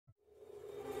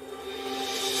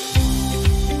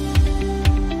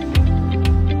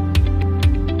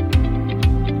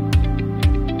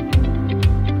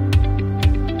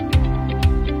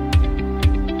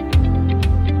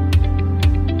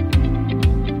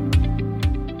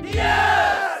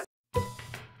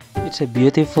It's a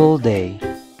beautiful day.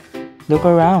 Look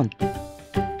around.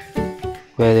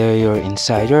 Whether you're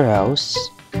inside your house,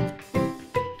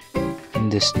 in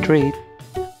the street,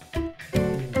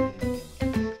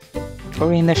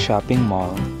 or in a shopping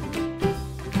mall,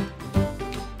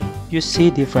 you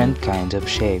see different kinds of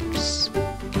shapes.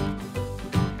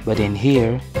 But in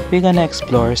here, we're gonna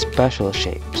explore special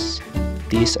shapes.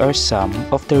 These are some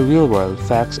of the real-world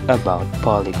facts about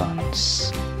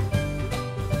polygons.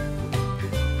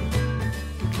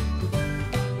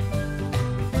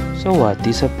 So what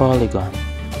is a polygon?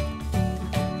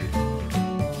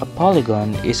 A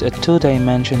polygon is a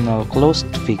two-dimensional closed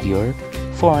figure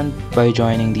formed by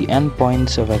joining the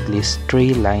endpoints of at least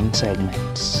 3 line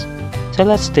segments. So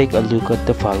let's take a look at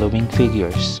the following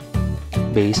figures.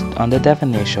 Based on the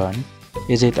definition,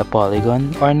 is it a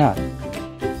polygon or not?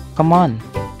 Come on!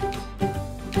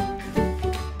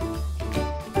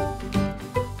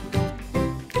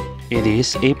 It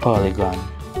is a polygon.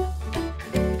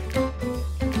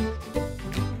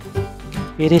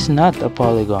 It is not a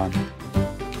polygon.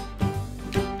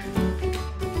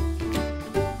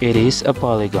 It is a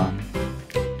polygon.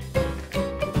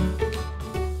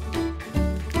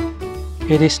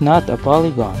 It is not a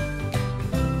polygon.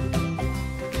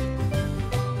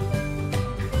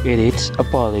 It is a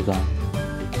polygon.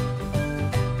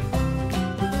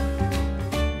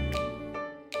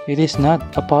 It is not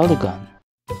a polygon.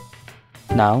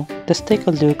 Now, let's take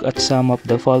a look at some of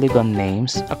the polygon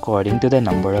names according to the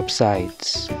number of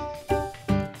sides.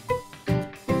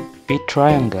 A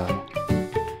triangle,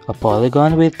 a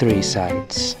polygon with 3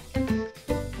 sides.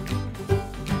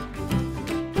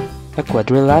 A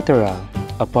quadrilateral,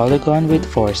 a polygon with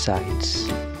 4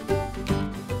 sides.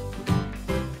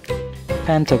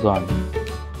 Pentagon,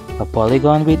 a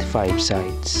polygon with 5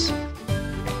 sides.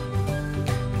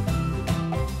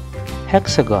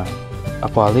 Hexagon, a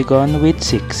polygon with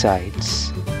 6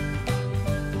 sides.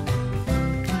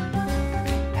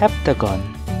 Heptagon,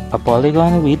 a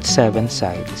polygon with 7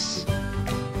 sides.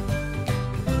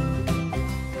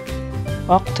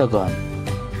 Octagon,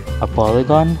 a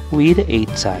polygon with 8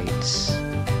 sides.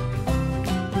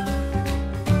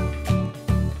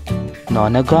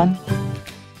 Nonagon,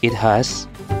 it has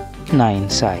 9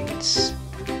 sides.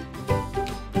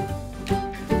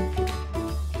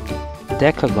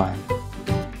 Decagon,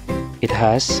 it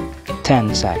has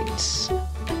 10 sides.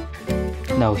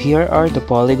 Now here are the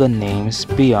polygon names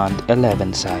beyond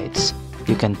 11 sides.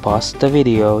 You can pause the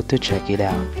video to check it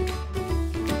out.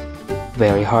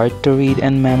 Very hard to read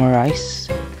and memorize?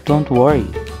 Don't worry.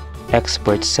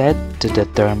 Experts said that the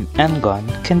term n-gon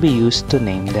can be used to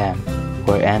name them,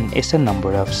 where n is the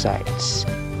number of sides.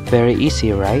 Very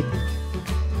easy, right?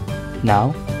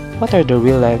 Now, what are the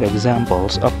real-life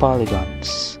examples of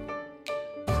polygons?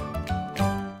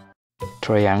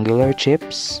 Triangular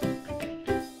chips,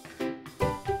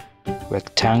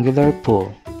 rectangular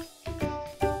pool,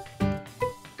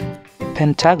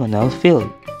 pentagonal field,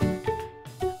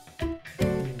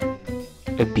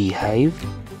 a beehive,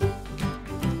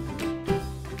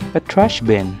 a trash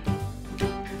bin,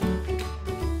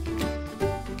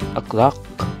 a clock,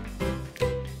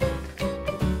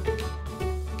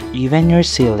 even your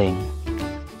ceiling,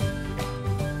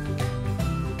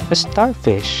 a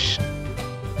starfish.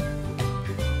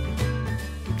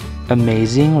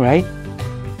 Amazing, right?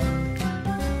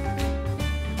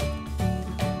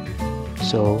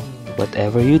 So,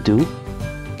 whatever you do,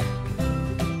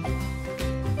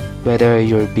 whether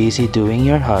you're busy doing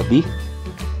your hobby,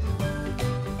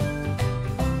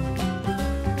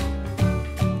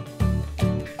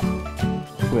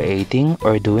 creating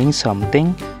or doing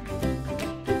something,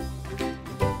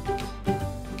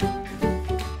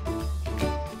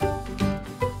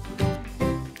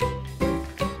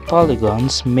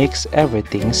 polygons makes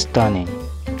everything stunning.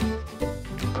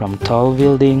 From tall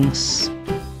buildings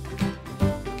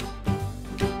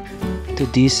to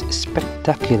this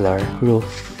spectacular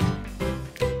roof.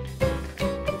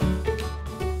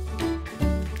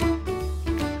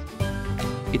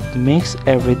 It makes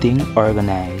everything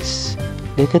organized.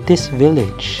 Look at this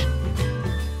village.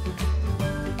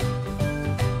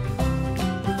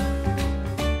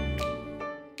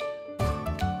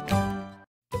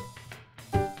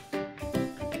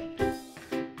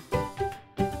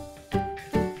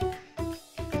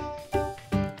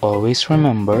 Always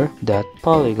remember that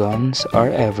polygons are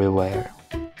everywhere.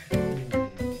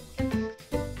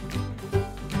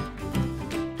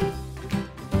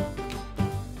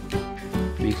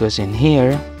 Because in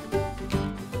here,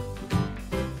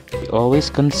 we always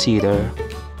consider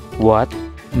what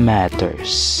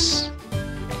matters.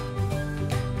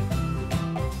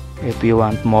 If you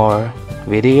want more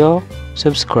video,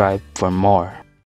 subscribe for more.